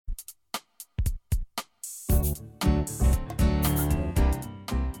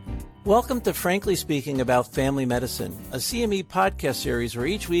Welcome to Frankly Speaking About Family Medicine, a CME podcast series where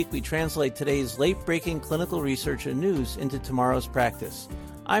each week we translate today's late-breaking clinical research and news into tomorrow's practice.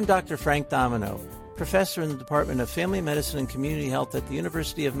 I'm Dr. Frank Domino, professor in the Department of Family Medicine and Community Health at the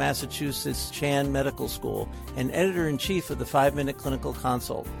University of Massachusetts Chan Medical School and editor-in-chief of the 5-Minute Clinical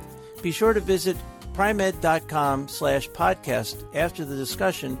Consult. Be sure to visit primed.com/podcast after the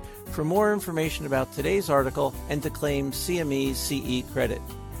discussion for more information about today's article and to claim CME CE credit.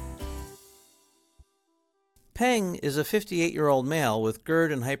 Peng is a 58-year-old male with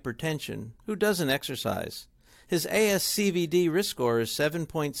GERD and hypertension who doesn't exercise. His ASCVD risk score is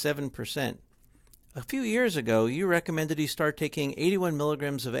 7.7%. A few years ago, you recommended he start taking 81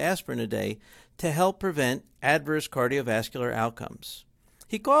 milligrams of aspirin a day to help prevent adverse cardiovascular outcomes.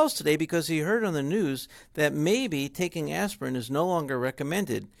 He calls today because he heard on the news that maybe taking aspirin is no longer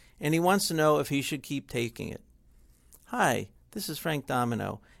recommended, and he wants to know if he should keep taking it. Hi, this is Frank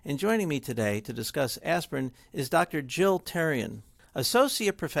Domino, and joining me today to discuss aspirin is Dr. Jill Terrien,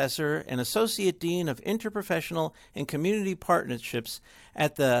 Associate Professor and Associate Dean of Interprofessional and Community Partnerships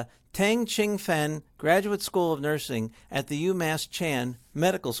at the Teng Ching Fen Graduate School of Nursing at the UMass Chan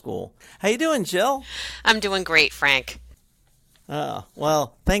Medical School. How you doing, Jill? I'm doing great, Frank.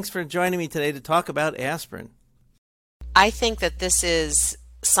 Well, thanks for joining me today to talk about aspirin. I think that this is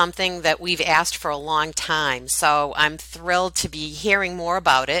something that we've asked for a long time, so I'm thrilled to be hearing more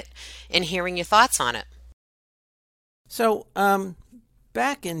about it and hearing your thoughts on it. So,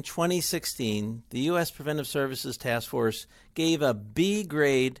 back in 2016, the U.S. Preventive Services Task Force gave a B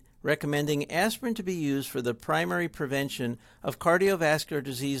grade recommending aspirin to be used for the primary prevention of cardiovascular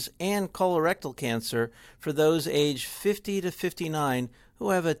disease and colorectal cancer for those aged 50 to 59 who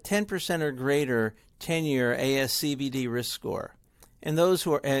have a 10% or greater 10-year ASCVD risk score. And those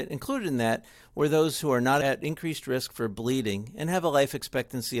who are included in that were those who are not at increased risk for bleeding and have a life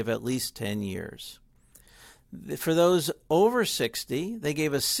expectancy of at least 10 years. For those over 60, they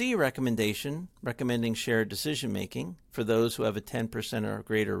gave a C recommendation, recommending shared decision-making for those who have a 10% or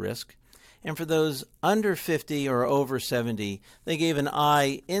greater risk. And for those under 50 or over 70, they gave an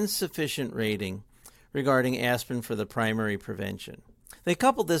I, insufficient rating regarding aspirin for the primary prevention. They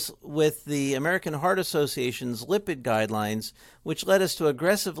coupled this with the American Heart Association's lipid guidelines, which led us to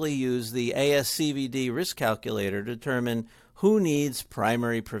aggressively use the ASCVD risk calculator to determine who needs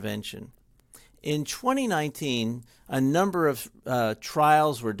primary prevention. In 2019, a number of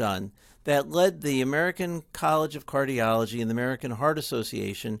trials were done that led the American College of Cardiology and the American Heart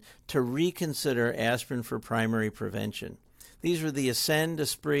Association to reconsider aspirin for primary prevention. These were the ASCEND,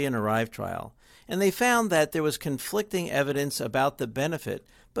 ASPREE, and ARRIVE trial. And they found that there was conflicting evidence about the benefit,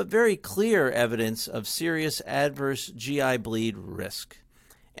 but very clear evidence of serious adverse GI bleed risk.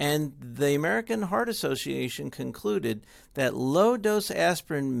 And the American Heart Association concluded that low-dose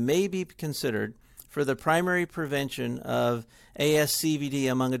aspirin may be considered for the primary prevention of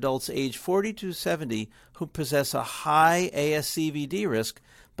ASCVD among adults aged 40 to 70 who possess a high ASCVD risk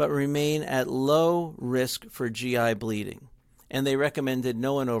but remain at low risk for GI bleeding. And they recommended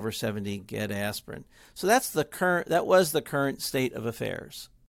no one over 70 get aspirin. So that was the current state of affairs.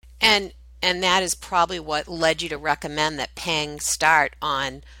 And that is probably what led you to recommend that Peng start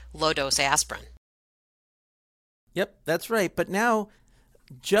on low-dose aspirin. Yep, that's right. But now,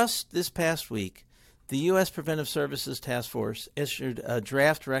 just this past week, the U.S. Preventive Services Task Force issued a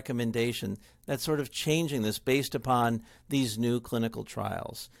draft recommendation that's sort of changing this based upon these new clinical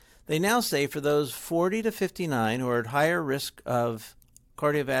trials. They now say for those 40 to 59 who are at higher risk of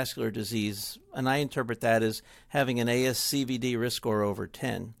cardiovascular disease, and I interpret that as having an ASCVD risk score over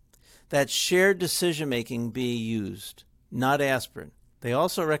 10, that shared decision-making be used, not aspirin. They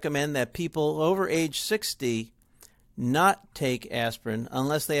also recommend that people over age 60 not take aspirin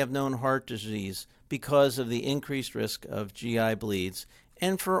unless they have known heart disease because of the increased risk of GI bleeds.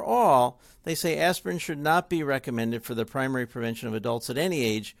 And for all, they say aspirin should not be recommended for the primary prevention of adults at any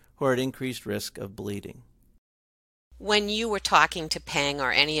age who are at increased risk of bleeding. When you were talking to Peng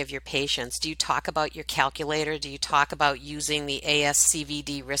or any of your patients, do you talk about your calculator? Do you talk about using the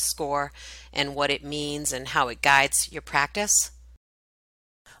ASCVD risk score and what it means and how it guides your practice?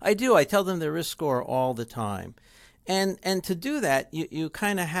 I do. I tell them the risk score all the time. And to do that, you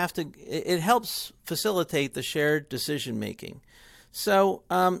kind of have to, it helps facilitate the shared decision making. So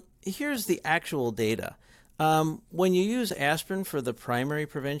here's the actual data. When you use aspirin for the primary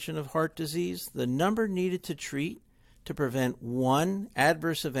prevention of heart disease, the number needed to treat to prevent one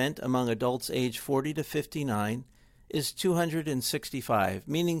adverse event among adults age 40 to 59 is 265,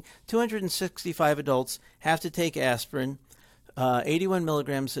 meaning 265 adults have to take aspirin 81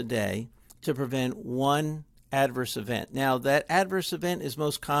 milligrams a day to prevent one adverse event. Now, that adverse event is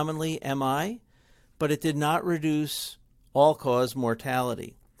most commonly MI, but it did not reduce all-cause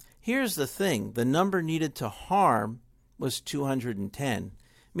mortality. Here's the thing. The number needed to harm was 210,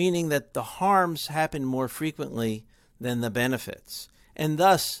 meaning that the harms happen more frequently than the benefits. And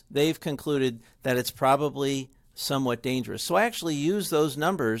thus, they've concluded that it's probably somewhat dangerous. So I actually use those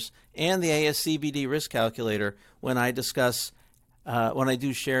numbers and the ASCVD risk calculator when I discuss, when I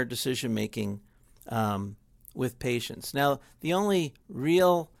do shared decision making with patients. Now, the only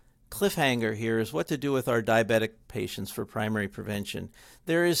real cliffhanger here is what to do with our diabetic patients for primary prevention.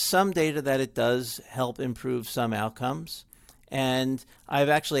 There is some data that it does help improve some outcomes. And I've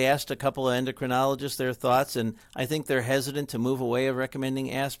actually asked a couple of endocrinologists their thoughts, and I think they're hesitant to move away of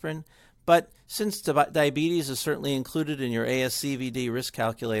recommending aspirin. But since diabetes is certainly included in your ASCVD risk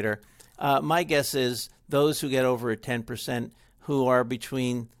calculator, my guess is those who get over a 10% who are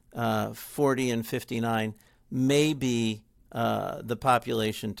between 40 and 59 may be the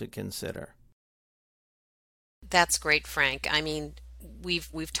population to consider. That's great, Frank. I mean,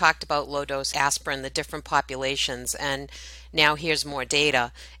 we've talked about low-dose aspirin, the different populations, and now here's more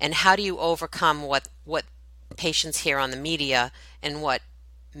data. And how do you overcome what patients hear on the media and what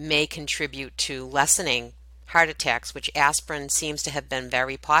may contribute to lessening heart attacks, which aspirin seems to have been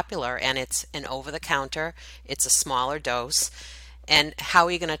very popular, and it's an over-the-counter, it's a smaller dose. And how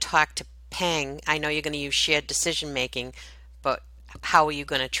are you going to talk to Peng? I know you're going to use shared decision-making, but how are you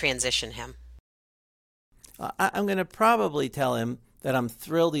going to transition him? I'm going to probably tell him that I'm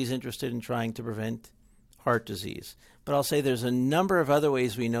thrilled he's interested in trying to prevent heart disease. But I'll say there's a number of other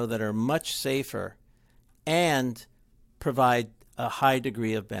ways we know that are much safer and provide a high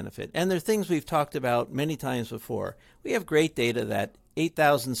degree of benefit. And they're things we've talked about many times before. We have great data that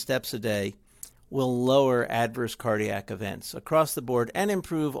 8,000 steps a day will lower adverse cardiac events across the board and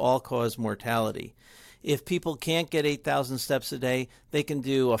improve all-cause mortality. If people can't get 8,000 steps a day, they can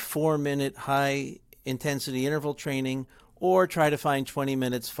do a 4-minute high-intensity interval training or try to find 20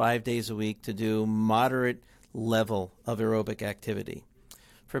 minutes 5 days a week to do moderate level of aerobic activity.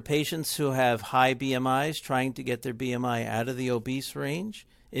 For patients who have high BMIs, trying to get their BMI out of the obese range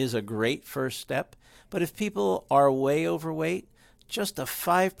is a great first step. But if people are way overweight, just a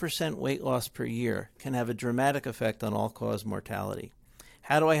 5% weight loss per year can have a dramatic effect on all-cause mortality.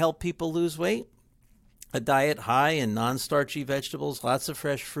 How do I help people lose weight? A diet high in non-starchy vegetables, lots of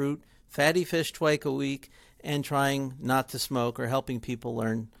fresh fruit, fatty fish twice a week, and trying not to smoke or helping people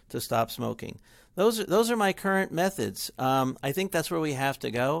learn to stop smoking. Those are my current methods. I think that's where we have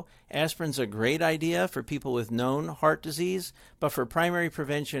to go. Aspirin's a great idea for people with known heart disease, but for primary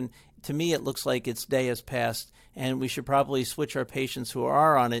prevention, to me it looks like its day has passed, and we should probably switch our patients who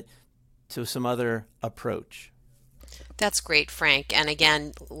are on it to some other approach. That's great, Frank. And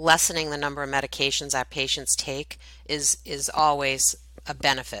again, lessening the number of medications our patients take is always a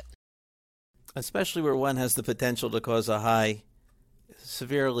benefit. Especially where one has the potential to cause a high,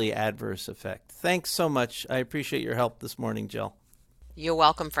 severely adverse effect. Thanks so much. I appreciate your help this morning, Jill. You're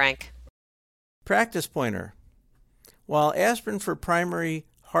welcome, Frank. Practice pointer. While aspirin for primary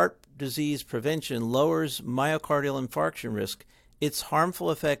heart disease prevention lowers myocardial infarction risk, its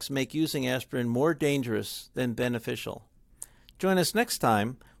harmful effects make using aspirin more dangerous than beneficial. Join us next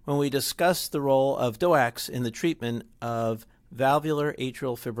time when we discuss the role of DOACs in the treatment of valvular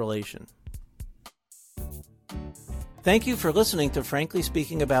atrial fibrillation. Thank you for listening to Frankly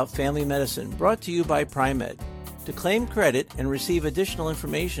Speaking About Family Medicine, brought to you by Pri-Med. To claim credit and receive additional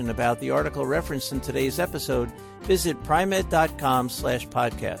information about the article referenced in today's episode, visit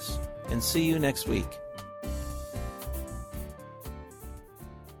primed.com/podcasts. And see you next week.